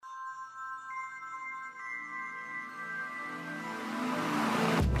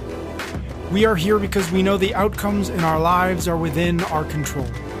We are here because we know the outcomes in our lives are within our control.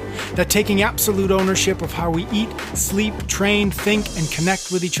 That taking absolute ownership of how we eat, sleep, train, think, and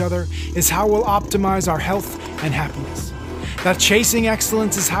connect with each other is how we'll optimize our health and happiness. That chasing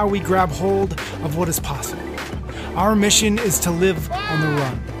excellence is how we grab hold of what is possible. Our mission is to live on the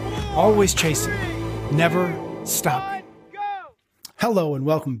run, always chasing, never stopping. Hello and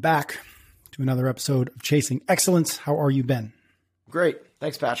welcome back to another episode of Chasing Excellence. How are you, Ben? Great.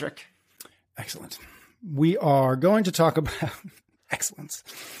 Thanks, Patrick. Excellent. We are going to talk about excellence.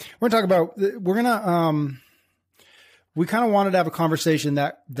 We kind of wanted to have a conversation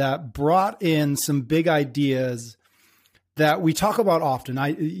that brought in some big ideas that we talk about often.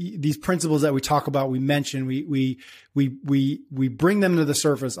 These principles that we talk about, we mention, we bring them to the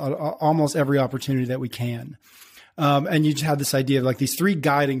surface on almost every opportunity that we can. And you just have this idea of like these three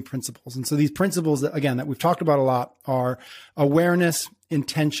guiding principles. And so these principles that we've talked about a lot are awareness,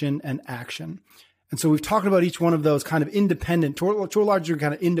 intention, and action. And so we've talked about each one of those kind of independent, to a large degree,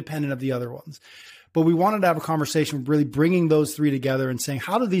 kind of independent of the other ones. But we wanted to have a conversation really bringing those three together and saying,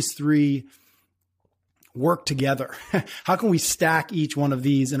 how do these three work together? How can we stack each one of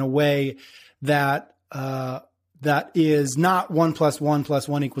these in a way that that is not 1 + 1 +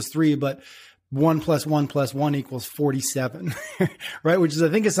 1 = 3, but 1 + 1 + 1 = 47, right? Which is, I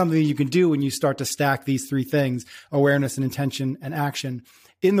think, is something you can do when you start to stack these three things, awareness and intention and action,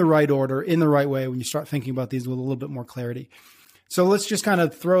 in the right order, in the right way, when you start thinking about these with a little bit more clarity. So let's just kind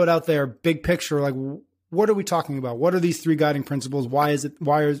of throw it out there, big picture, like what are we talking about? What are these three guiding principles? Why is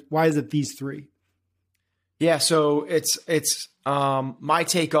it these three? Yeah, so it's my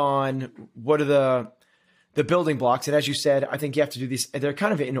take on what are the building blocks. And as you said, I think you have to do these. They're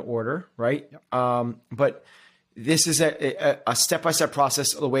kind of in order, right? Yep. But this is a step-by-step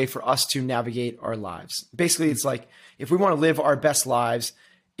process of the way for us to navigate our lives. Basically, it's like if we want to live our best lives,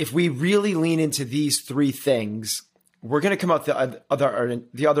 if we really lean into these three things, we're going to come out the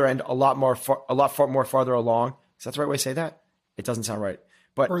other end a lot more farther along. Is that the right way to say that? It doesn't sound right,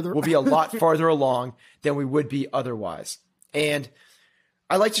 but we'll be a lot farther along than we would be otherwise. And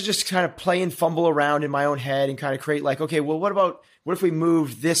I like to just kind of play and fumble around in my own head and kind of create like, okay, well, what if we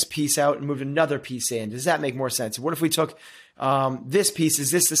moved this piece out and moved another piece in? Does that make more sense? What if we took this piece?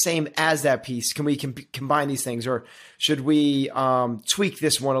 Is this the same as that piece? Can we combine these things, or should we tweak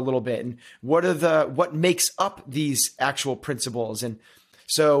this one a little bit? And what makes up these actual principles? And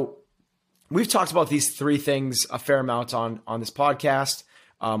so we've talked about these three things a fair amount on this podcast.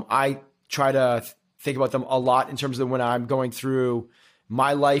 I try to think about them a lot in terms of when I'm going through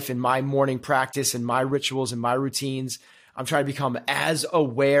my life and my morning practice and my rituals and my routines. I'm trying to become as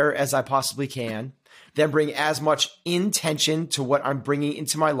aware as I possibly can, then bring as much intention to what I'm bringing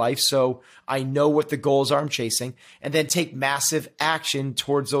into my life so I know what the goals are I'm chasing, and then take massive action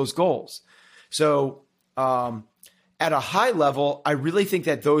towards those goals. So at a high level, I really think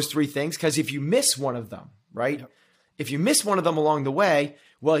that those three things, because if you miss one of them, right? Yep. If you miss one of them along the way,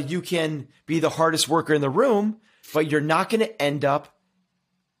 well, you can be the hardest worker in the room, but you're not going to end up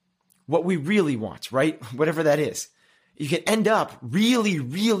what we really want, right? Whatever that is. You can end up really,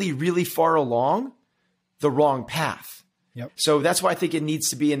 really, really far along the wrong path. Yep. So that's why I think it needs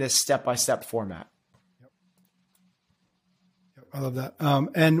to be in this step-by-step format. Yep. I love that.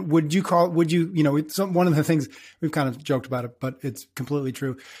 And one of the things we've kind of joked about it, but it's completely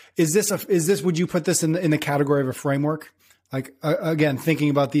true. Would you put this in the category of a framework? Like, again, thinking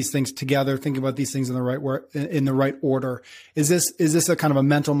about these things together, thinking about these things in the right order. Is this a kind of a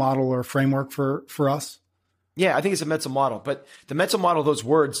mental model or a framework for us? Yeah, I think it's a mental model, but the mental model, those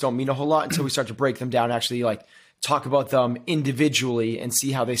words don't mean a whole lot until we start to break them down, actually like talk about them individually and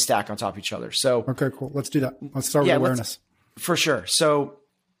see how they stack on top of each other. So, okay, cool. Let's do that. Let's start with awareness. For sure. So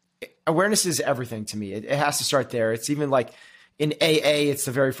awareness is everything to me. It has to start there. It's even like, in AA, it's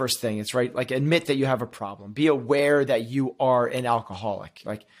the very first thing. It's right. Like, admit that you have a problem. Be aware that you are an alcoholic.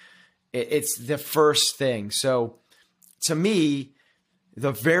 Like, it's the first thing. So to me,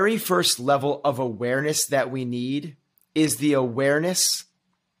 the very first level of awareness that we need is the awareness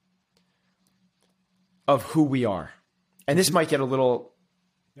of who we are. And this might get a little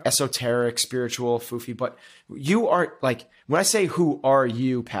esoteric, spiritual, foofy, but you are like, when I say, who are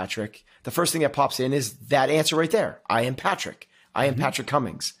you, Patrick? The first thing that pops in is that answer right there. I am Patrick. I am Patrick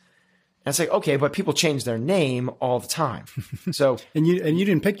Cummings. And it's like, okay, but people change their name all the time. So and you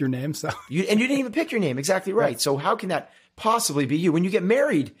didn't pick your name, so you didn't even pick your name. Exactly right. So how can that possibly be you? When you get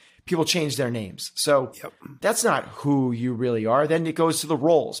married, people change their names. So that's not who you really are. Then it goes to the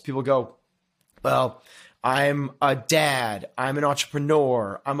roles. People go, well, I'm a dad. I'm an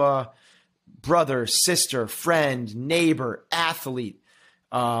entrepreneur. I'm a brother, sister, friend, neighbor, athlete,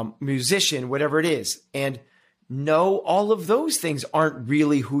 musician, whatever it is. And no, all of those things aren't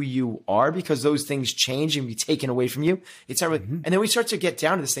really who you are, because those things change and be taken away from you. It's not really, and then we start to get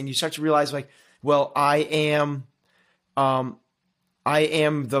down to this thing. You start to realize, like, well, I am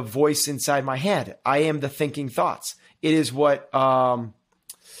the voice inside my head. I am the thinking thoughts. It is what, oh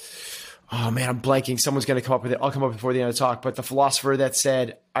man, I'm blanking. Someone's going to come up with it. I'll come up before the end of the talk. But the philosopher that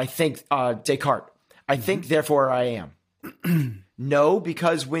said, I think, Descartes, I think, therefore I am. No,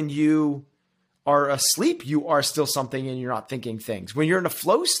 because when you are asleep, you are still something and you're not thinking things. When you're in a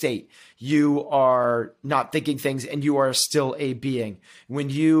flow state, you are not thinking things and you are still a being. When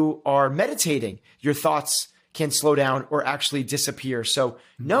you are meditating, your thoughts can slow down or actually disappear. So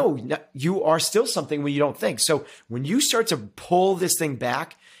no, you are still something when you don't think. So when you start to pull this thing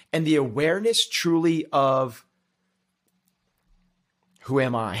back and the awareness truly of who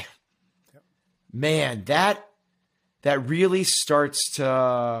am I, man, that really starts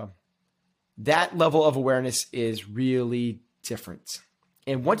to, that level of awareness is really different.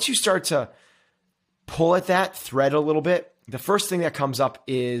 And once you start to pull at that thread a little bit, the first thing that comes up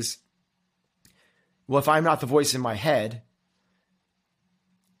is, well, if I'm not the voice in my head,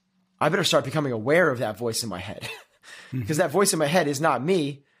 I better start becoming aware of that voice in my head. Because that voice in my head is not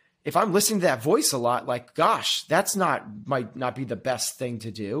me. If I'm listening to that voice a lot, like, gosh, might not be the best thing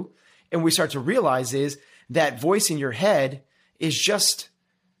to do. And we start to realize is that voice in your head is just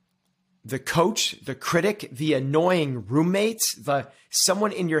the coach, the critic, the annoying roommate,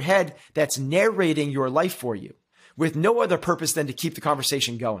 someone in your head that's narrating your life for you with no other purpose than to keep the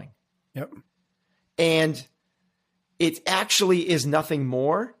conversation going. Yep. And it actually is nothing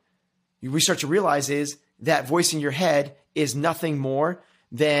more. We start to realize is that voice in your head is nothing more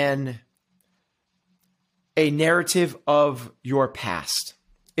than a narrative of your past.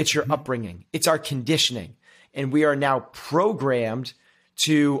 It's your upbringing. It's our conditioning. And we are now programmed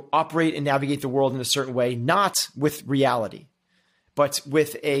to operate and navigate the world in a certain way, not with reality, but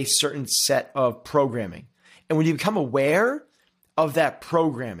with a certain set of programming. And when you become aware of that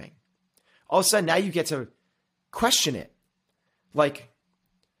programming, all of a sudden now you get to question it. Like,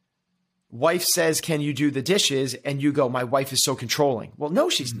 wife says, can you do the dishes? And you go, my wife is so controlling. Well, no,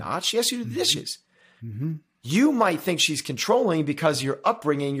 she's not. She has to do the dishes. Mm-hmm. You might think she's controlling because your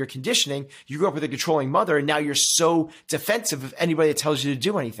upbringing, your conditioning, you grew up with a controlling mother, and now you're so defensive of anybody that tells you to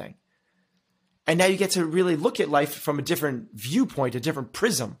do anything. And now you get to really look at life from a different viewpoint, a different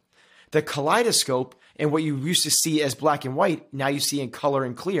prism. The kaleidoscope and what you used to see as black and white, now you see in color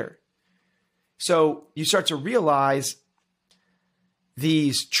and clear. So you start to realize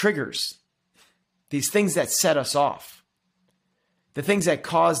these triggers, these things that set us off, the things that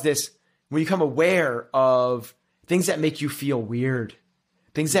cause this. When you become aware of things that make you feel weird,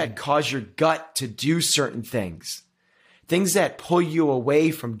 things that cause your gut to do certain things, things that pull you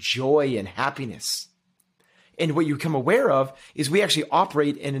away from joy and happiness. And what you become aware of is we actually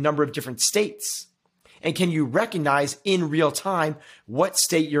operate in a number of different states. And can you recognize in real time what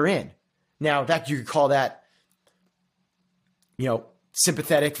state you're in? Now, that you could call that,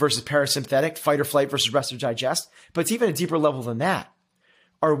 sympathetic versus parasympathetic, fight or flight versus rest or digest. But it's even a deeper level than that.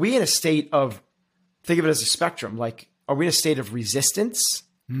 Are we in a state of, think of it as a spectrum, like, are we in a state of resistance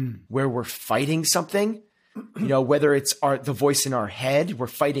where we're fighting something? Whether it's the voice in our head, we're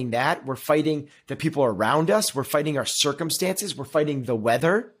fighting that. We're fighting the people around us. We're fighting our circumstances. We're fighting the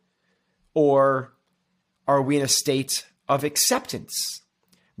weather. Or are we in a state of acceptance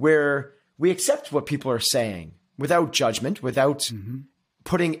where we accept what people are saying without judgment, without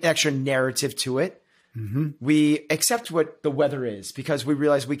putting extra narrative to it? Mm-hmm. We accept what the weather is because we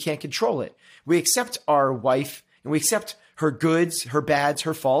realize we can't control it. We accept our wife and we accept her goods, her bads,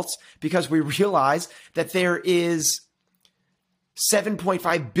 her faults, because we realize that there is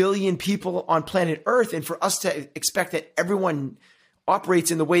 7.5 billion people on planet Earth. And for us to expect that everyone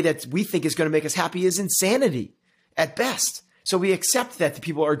operates in the way that we think is going to make us happy is insanity at best. So we accept that the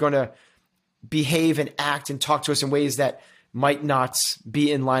people are going to behave and act and talk to us in ways that might not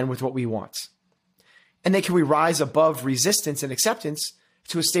be in line with what we want. And then can we rise above resistance and acceptance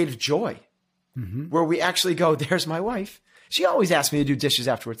to a state of joy where we actually go, there's my wife. She always asks me to do dishes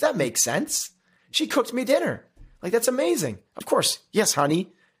afterwards. That makes sense. She cooked me dinner. Like, that's amazing. Of course. Yes,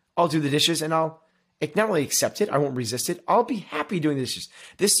 honey, I'll do the dishes and I'll not only accept it, I won't resist it. I'll be happy doing the dishes.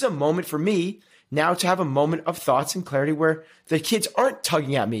 This is a moment for me now to have a moment of thoughts and clarity where the kids aren't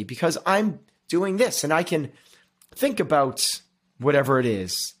tugging at me because I'm doing this and I can think about whatever it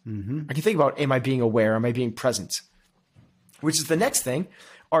is. I can think about, am I being aware? Am I being present? Which is the next thing.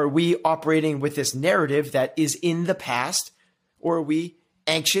 Are we operating with this narrative that is in the past, or are we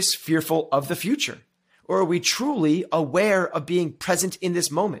anxious, fearful of the future? or are we truly aware of being present in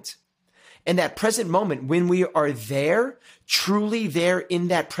this moment? And that present moment, when we are there, truly there in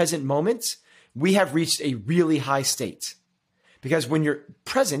that present moment, we have reached a really high state. Because when you're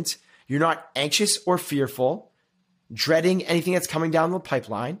present, you're not anxious or fearful, dreading anything that's coming down the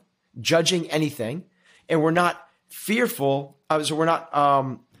pipeline, judging anything, and we're not fearful. So we're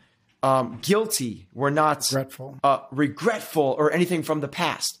not guilty. We're not regretful or anything from the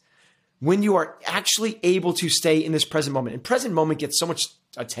past. When you are actually able to stay in this present moment, and present moment gets so much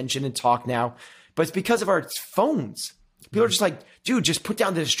attention and talk now, but it's because of our phones. People are just like, dude, just put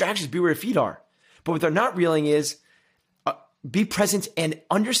down the distractions, be where your feet are. But what they're not realizing is be present and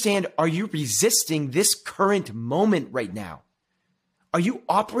understand, are you resisting this current moment right now? Are you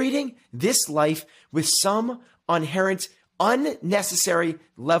operating this life with some inherent, unnecessary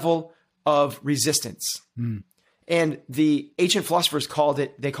level of resistance? And the ancient philosophers call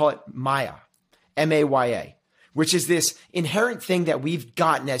it Maya, M-A-Y-A, which is this inherent thing that we've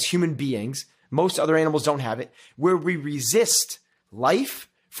gotten as human beings. Most other animals don't have it, where we resist life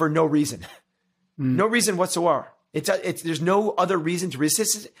for no reason. No reason whatsoever. There's no other reason to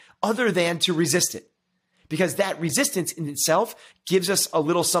resist it other than to resist it. Because that resistance in itself gives us a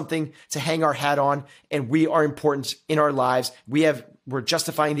little something to hang our hat on, and we are important in our lives. We're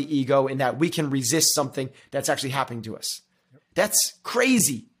justifying the ego in that we can resist something that's actually happening to us. That's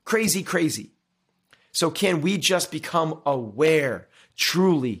crazy, crazy, crazy. So can we just become aware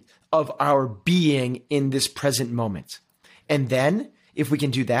truly of our being in this present moment? And then if we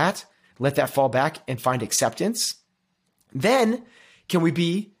can do that, let that fall back and find acceptance, then can we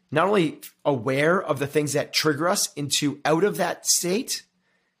be not only aware of the things that trigger us out of that state,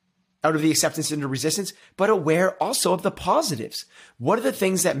 out of the acceptance into resistance, but aware also of the positives. What are the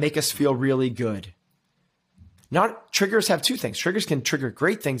things that make us feel really good? Triggers have two things. Triggers can trigger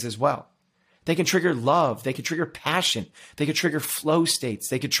great things as well. They can trigger love. They can trigger passion. They could trigger flow states.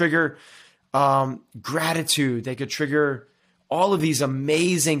 They could trigger gratitude. They could trigger all of these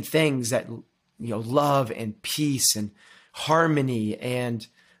amazing things that, love and peace and harmony and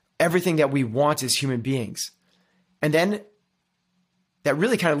everything that we want as human beings. And then that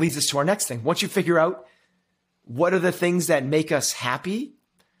really kind of leads us to our next thing. Once you figure out what are the things that make us happy,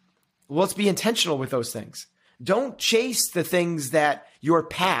 well, let's be intentional with those things. Don't chase the things that your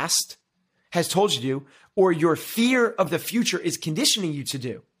past has told you to do or your fear of the future is conditioning you to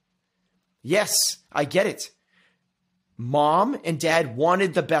do. Yes, I get it. Mom and dad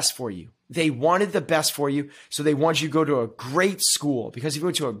wanted the best for you. They wanted the best for you, so they wanted you to go to a great school. Because if you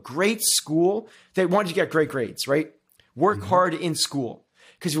went to a great school, they wanted you to get great grades, right? Work hard in school.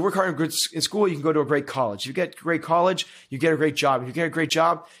 Because if you work hard in school, you can go to a great college. If you get a great college, you get a great job. If you get a great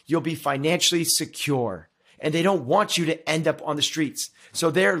job, you'll be financially secure. And they don't want you to end up on the streets.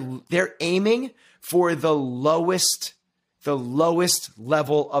 So they're aiming for the lowest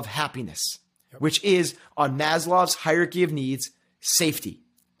level of happiness, which is on Maslow's hierarchy of needs, safety.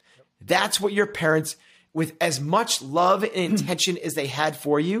 That's what your parents, with as much love and intention as they had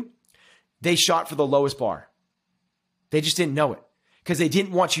for you, they shot for the lowest bar. They just didn't know it because they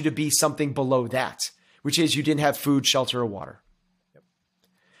didn't want you to be something below that, which is you didn't have food, shelter, or water.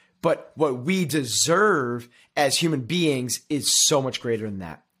 But what we deserve as human beings is so much greater than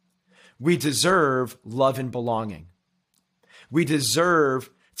that. We deserve love and belonging. We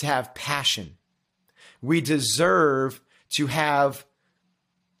deserve to have passion. We deserve to have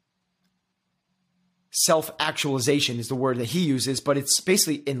self-actualization is the word that he uses, but it's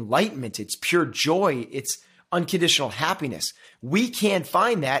basically enlightenment. It's pure joy. It's unconditional happiness. We can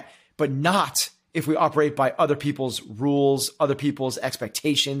find that, but not if we operate by other people's rules, other people's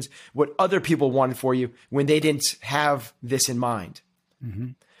expectations, what other people wanted for you when they didn't have this in mind.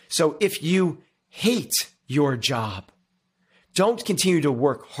 So if you hate your job, don't continue to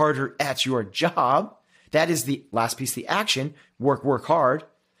work harder at your job. That is the last piece, the action, work hard,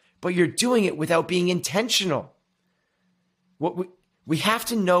 but you're doing it without being intentional. We have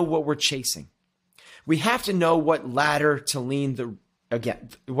to know what we're chasing. We have to know what ladder to lean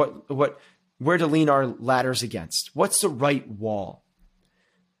where to lean our ladders against. What's the right wall?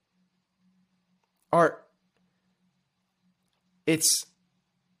 It's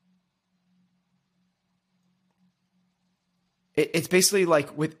basically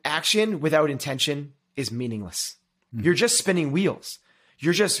like with action without intention is meaningless. You're just spinning wheels.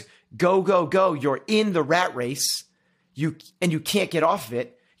 You're just go. You're in the rat race. You can't get off of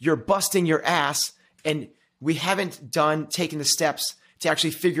it. You're busting your ass. And we haven't taken the steps to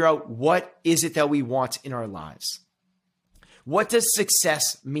actually figure out what is it that we want in our lives. What does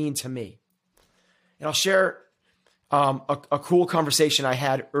success mean to me? And I'll share a cool conversation I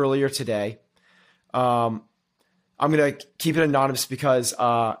had earlier today I'm going to keep it anonymous because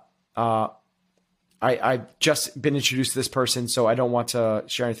I've just been introduced to this person, so I don't want to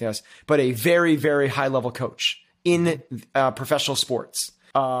share anything else. But a very, very high level coach in professional sports.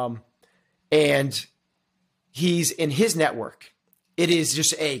 And he's in his network. It is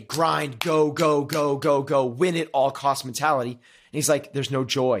just a grind, go, go, go, go, go, win at all cost mentality. And he's like, there's no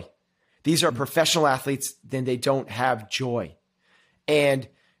joy. These are professional athletes, then they don't have joy. And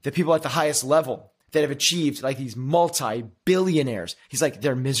the people at the highest level that have achieved, like these multi-billionaires, he's like,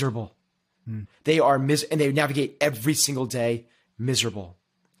 they're miserable. They are and they navigate every single day miserable.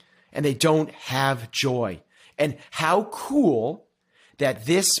 And they don't have joy. And how cool that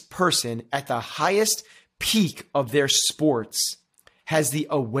this person at the highest peak of their sports has the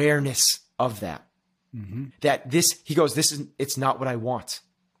awareness of that. That he goes, it's not what I want.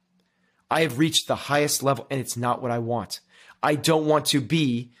 I have reached the highest level and it's not what I want. I don't want to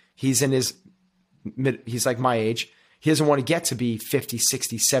be, he's like my age. He doesn't want to get to be 50,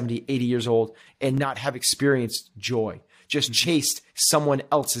 60, 70, 80 years old and not have experienced joy, just chased someone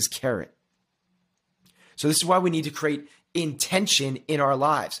else's carrot. So this is why we need to create intention in our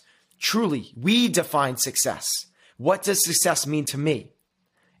lives. Truly, we define success. What does success mean to me?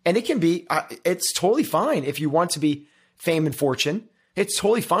 And it can be, it's totally fine if you want to be fame and fortune. It's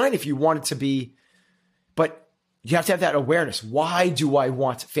totally fine if you want it to be, but you have to have that awareness. Why do I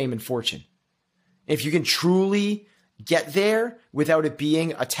want fame and fortune? If you can truly get there without it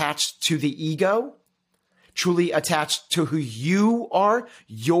being attached to the ego, truly attached to who you are,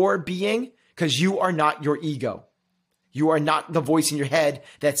 your being, because you are not your ego. You are not the voice in your head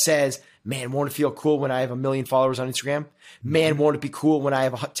that says, man, won't it feel cool when I have 1 million followers on Instagram? Man, won't it be cool when I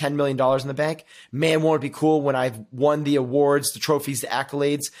have $10 million in the bank? Man, won't it be cool when I've won the awards, the trophies, the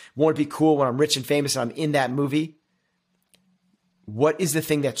accolades? Won't it be cool when I'm rich and famous and I'm in that movie? What is the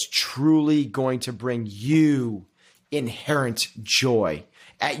thing that's truly going to bring you inherent joy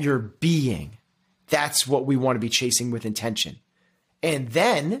at your being? That's what we want to be chasing with intention. And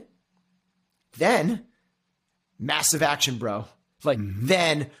then massive action, bro. Like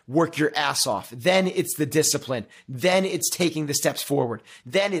then work your ass off. Then it's the discipline. Then it's taking the steps forward.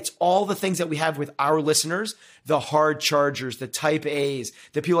 Then it's all the things that we have with our listeners, the hard chargers, the type A's,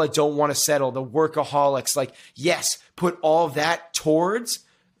 the people that don't want to settle, the workaholics. Like, yes, put all of that towards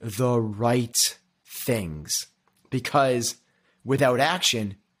the right things, because without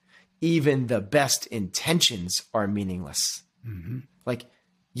action, even the best intentions are meaningless. Like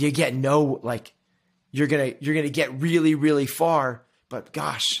you get you're going to get really, really far, but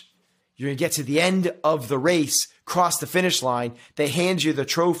gosh, you're going to get to the end of the race, cross the finish line. They hand you the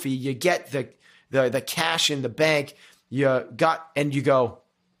trophy. You get the cash in the bank. And you go,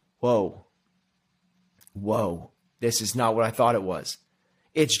 whoa, this is not what I thought it was.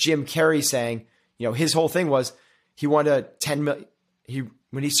 It's Jim Carrey saying, his whole thing was he wanted $10 million.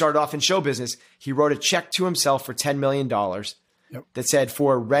 When he started off in show business, he wrote a check to himself for $10 million that said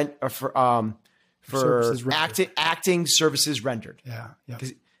for rent or for acting services rendered. Yeah.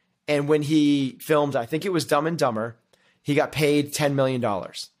 And when he filmed, I think it was Dumb and Dumber, he got paid $10 million.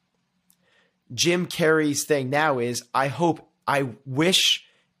 Jim Carrey's thing now is, I wish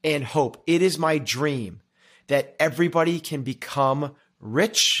and hope, it is my dream that everybody can become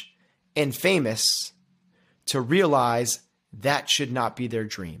rich and famous to realize that should not be their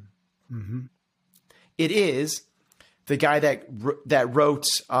dream. It is the guy that wrote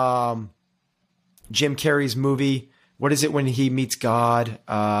Jim Carrey's movie. What is it when he meets God?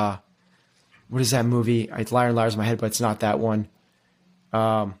 What is that movie? It's Liar and Liar's in my head, but it's not that one.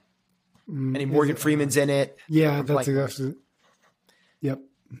 And Morgan Freeman's in it. Yeah, that's exactly. Yep.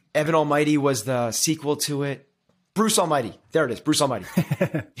 Evan Almighty was the sequel to it. Bruce Almighty. There it is. Bruce Almighty.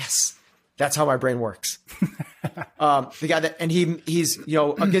 Yes. That's how my brain works. The guy that, and he's, a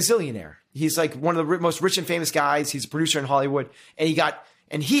gazillionaire. He's like one of the most rich and famous guys. He's a producer in Hollywood.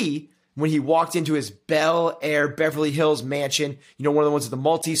 And when he walked into his Bel Air Beverly Hills mansion, one of the ones with the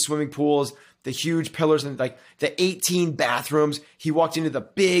multi-swimming pools, the huge pillars and like the 18 bathrooms, he walked into the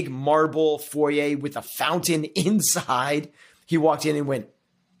big marble foyer with a fountain inside. He walked in and went,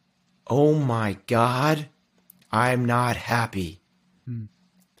 oh my God, I'm not happy.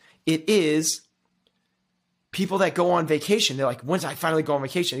 It is people that go on vacation. They're like, when's I finally go on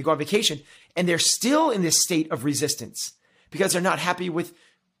vacation? They go on vacation and they're still in this state of resistance because they're not happy with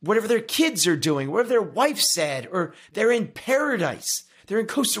whatever their kids are doing, whatever their wife said, or they're in paradise. They're in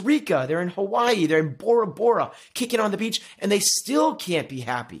Costa Rica. They're in Hawaii. They're in Bora Bora, kicking on the beach, and they still can't be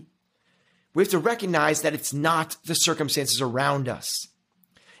happy. We have to recognize that it's not the circumstances around us.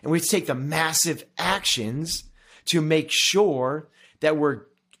 And we have to take the massive actions to make sure that we're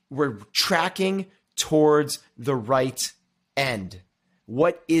tracking towards the right end.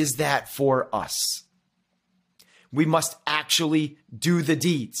 What is that for us? We must actually do the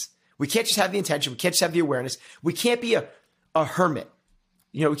deeds. We can't just have the intention. We can't just have the awareness. We can't be a hermit.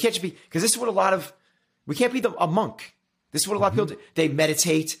 We can't just be, because this is what we can't be a monk. This is what a lot of people do. They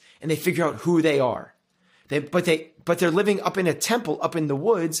meditate and they figure out who they are. But they're living up in a temple, up in the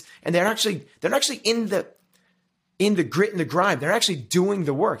woods, and they're not actually in the grit and the grime. They're actually doing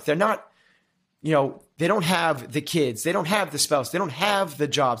the work. They're not, they don't have the kids. They don't have the spouse. They don't have the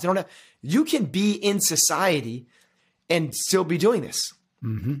jobs. You can be in society and still be doing this.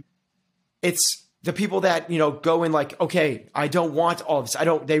 Mm-hmm. It's the people that, go in like, okay, I don't want all this.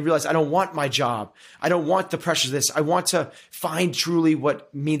 They realize I don't want my job. I don't want the pressures of this. I want to find truly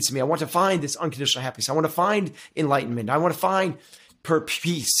what means to me. I want to find this unconditional happiness. I want to find enlightenment. I want to find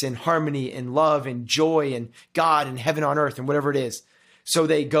peace and harmony and love and joy and God and heaven on earth and whatever it is. So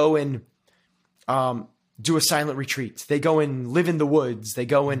they go and do a silent retreat. They go and live in the woods. They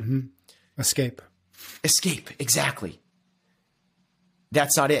go and escape. Exactly.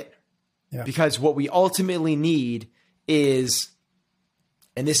 That's not it. Yeah. Because what we ultimately need is,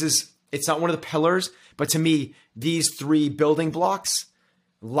 and it's not one of the pillars, but to me, these three building blocks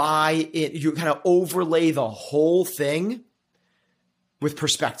lie in, you kind of overlay the whole thing with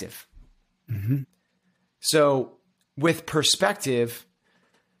perspective. Mm-hmm. So with perspective,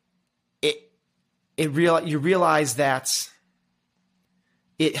 you realize that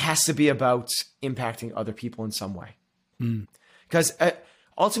it has to be about impacting other people in some way. Because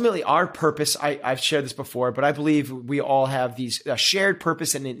ultimately, our purpose, I've shared this before, but I believe we all have a shared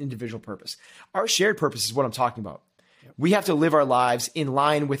purpose and an individual purpose. Our shared purpose is what I'm talking about. Yep. We have to live our lives in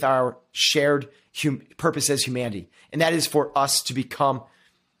line with our shared purpose as humanity. And that is for us to become,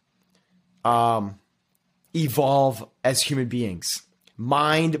 evolve as human beings.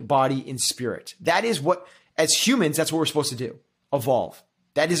 Mind, body, and spirit. That is what, as humans, that's what we're supposed to do. Evolve.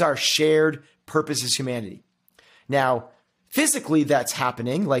 That is our shared purpose as humanity. Now, physically, that's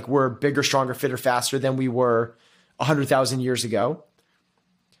happening. Like we're bigger, stronger, fitter, faster than we were 100,000 years ago.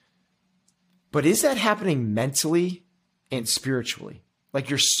 But is that happening mentally and spiritually?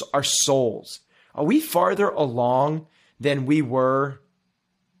 Like our souls. Are we farther along than we were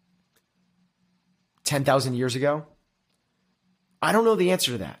 10,000 years ago? I don't know the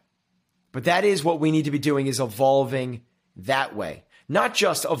answer to that. But that is what we need to be doing, is evolving that way. Not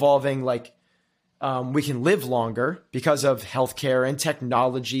just evolving like we can live longer because of healthcare and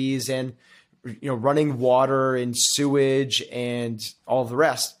technologies and running water and sewage and all the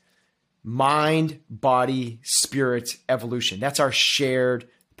rest. Mind, body, spirit, evolution. That's our shared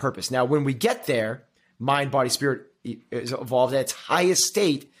purpose. Now, when we get there, mind, body, spirit is evolved at its highest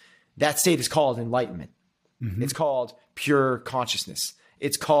state. That state is called enlightenment. Mm-hmm. It's called pure consciousness.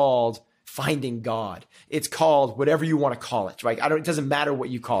 It's called finding God. It's called whatever you want to call it, right? It doesn't matter what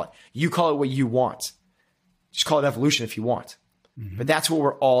you call it. You call it what you want. Just call it evolution if you want. Mm-hmm. But that's what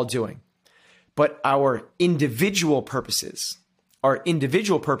we're all doing. But our individual purposes are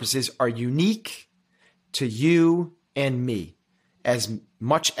unique to you and me as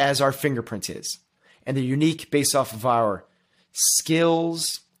much as our fingerprint is. And they're unique based off of our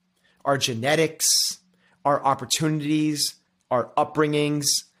skills, our genetics, our opportunities, our upbringings,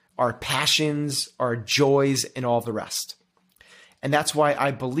 our passions, our joys, and all the rest. And that's why I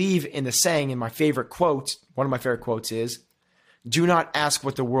believe in the saying, in my favorite quote, one of my favorite quotes is, do not ask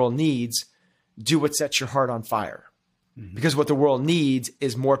what the world needs, do what sets your heart on fire. Mm-hmm. Because what the world needs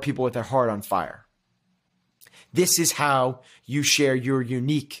is more people with their heart on fire. This is how you share your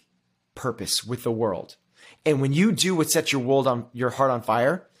unique purpose with the world. And when you do what sets your heart on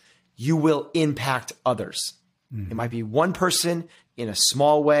fire, you will impact others. Mm-hmm. It might be one person in a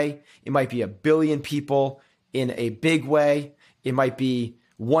small way. It might be 1 billion people in a big way. It might be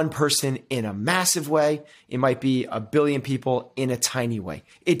one person in a massive way. It might be 1 billion people in a tiny way.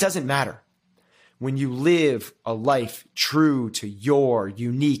 It doesn't matter. When you live a life true to your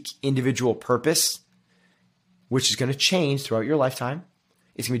unique individual purpose, which is going to change throughout your lifetime.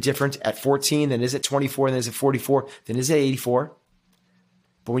 It's going to be different at 14 than it is at 24, than it is at 44, than it is at 84.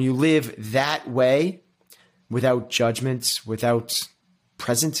 But when you live that way, without judgments, without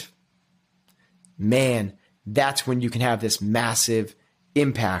present, man, that's when you can have this massive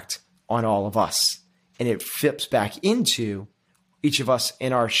impact on all of us. And it flips back into each of us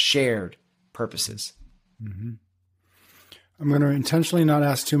in our shared purposes. Mm-hmm. I'm going to intentionally not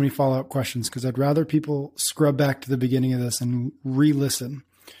ask too many follow-up questions because I'd rather people scrub back to the beginning of this and re-listen.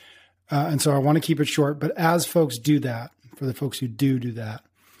 And so I want to keep it short. But as folks do that, for the folks who do that,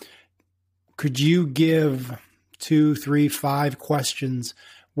 could you give 2, 3, 5 questions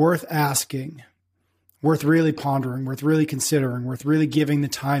worth asking worth really pondering, worth really considering, worth really giving the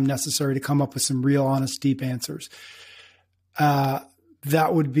time necessary to come up with some real, honest, deep answers.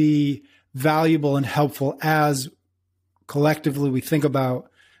 That would be valuable and helpful as collectively we think about,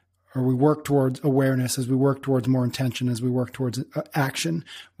 or we work towards awareness, as we work towards more intention, as we work towards action.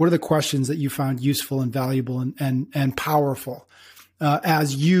 What are the questions that you found useful and valuable and powerful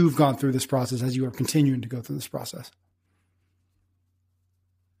as you've gone through this process, as you are continuing to go through this process?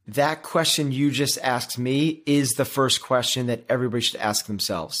 That question you just asked me is the first question that everybody should ask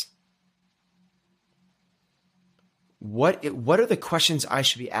themselves. What are the questions I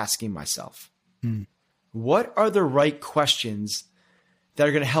should be asking myself? What are the right questions that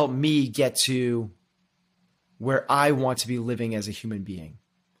are going to help me get to where I want to be living as a human being?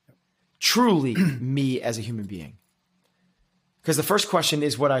 Truly me as a human being. Because the first question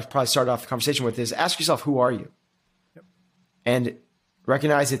is what I probably started off the conversation with, is ask yourself, who are you? Yep. And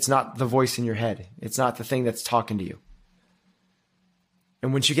recognize it's not the voice in your head. It's not the thing that's talking to you.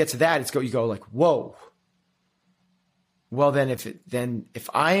 And once you get to that, you go like, whoa. Well, then if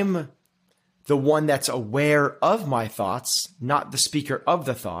I'm the one that's aware of my thoughts, not the speaker of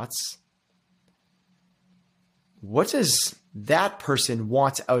the thoughts, what does that person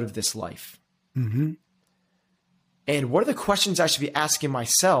want out of this life? Mm-hmm. And what are the questions I should be asking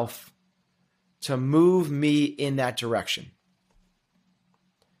myself to move me in that direction?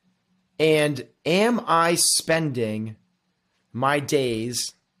 And am I spending my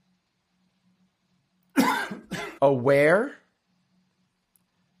days aware?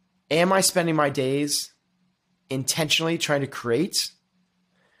 Am I spending my days intentionally trying to create?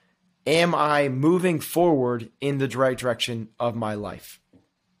 Am I moving forward in the right direction of my life?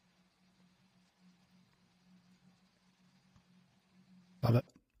 Love it.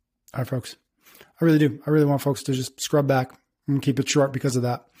 All right, folks. I really do. I really want folks to just scrub back and keep it short because of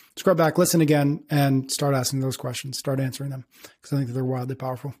that. Scrub back, listen again, and start asking those questions. Start answering them because I think that they're wildly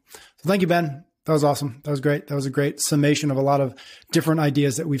powerful. So thank you, Ben. That was awesome. That was great. That was a great summation of a lot of different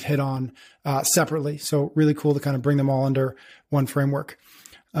ideas that we've hit on separately. So really cool to kind of bring them all under one framework.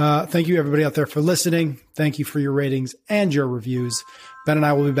 Thank you, everybody out there, for listening. Thank you for your ratings and your reviews. Ben and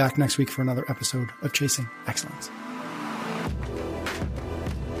I will be back next week for another episode of Chasing Excellence.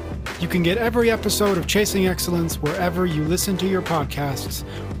 You can get every episode of Chasing Excellence wherever you listen to your podcasts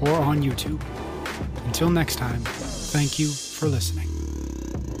or on YouTube. Until next time, thank you for listening.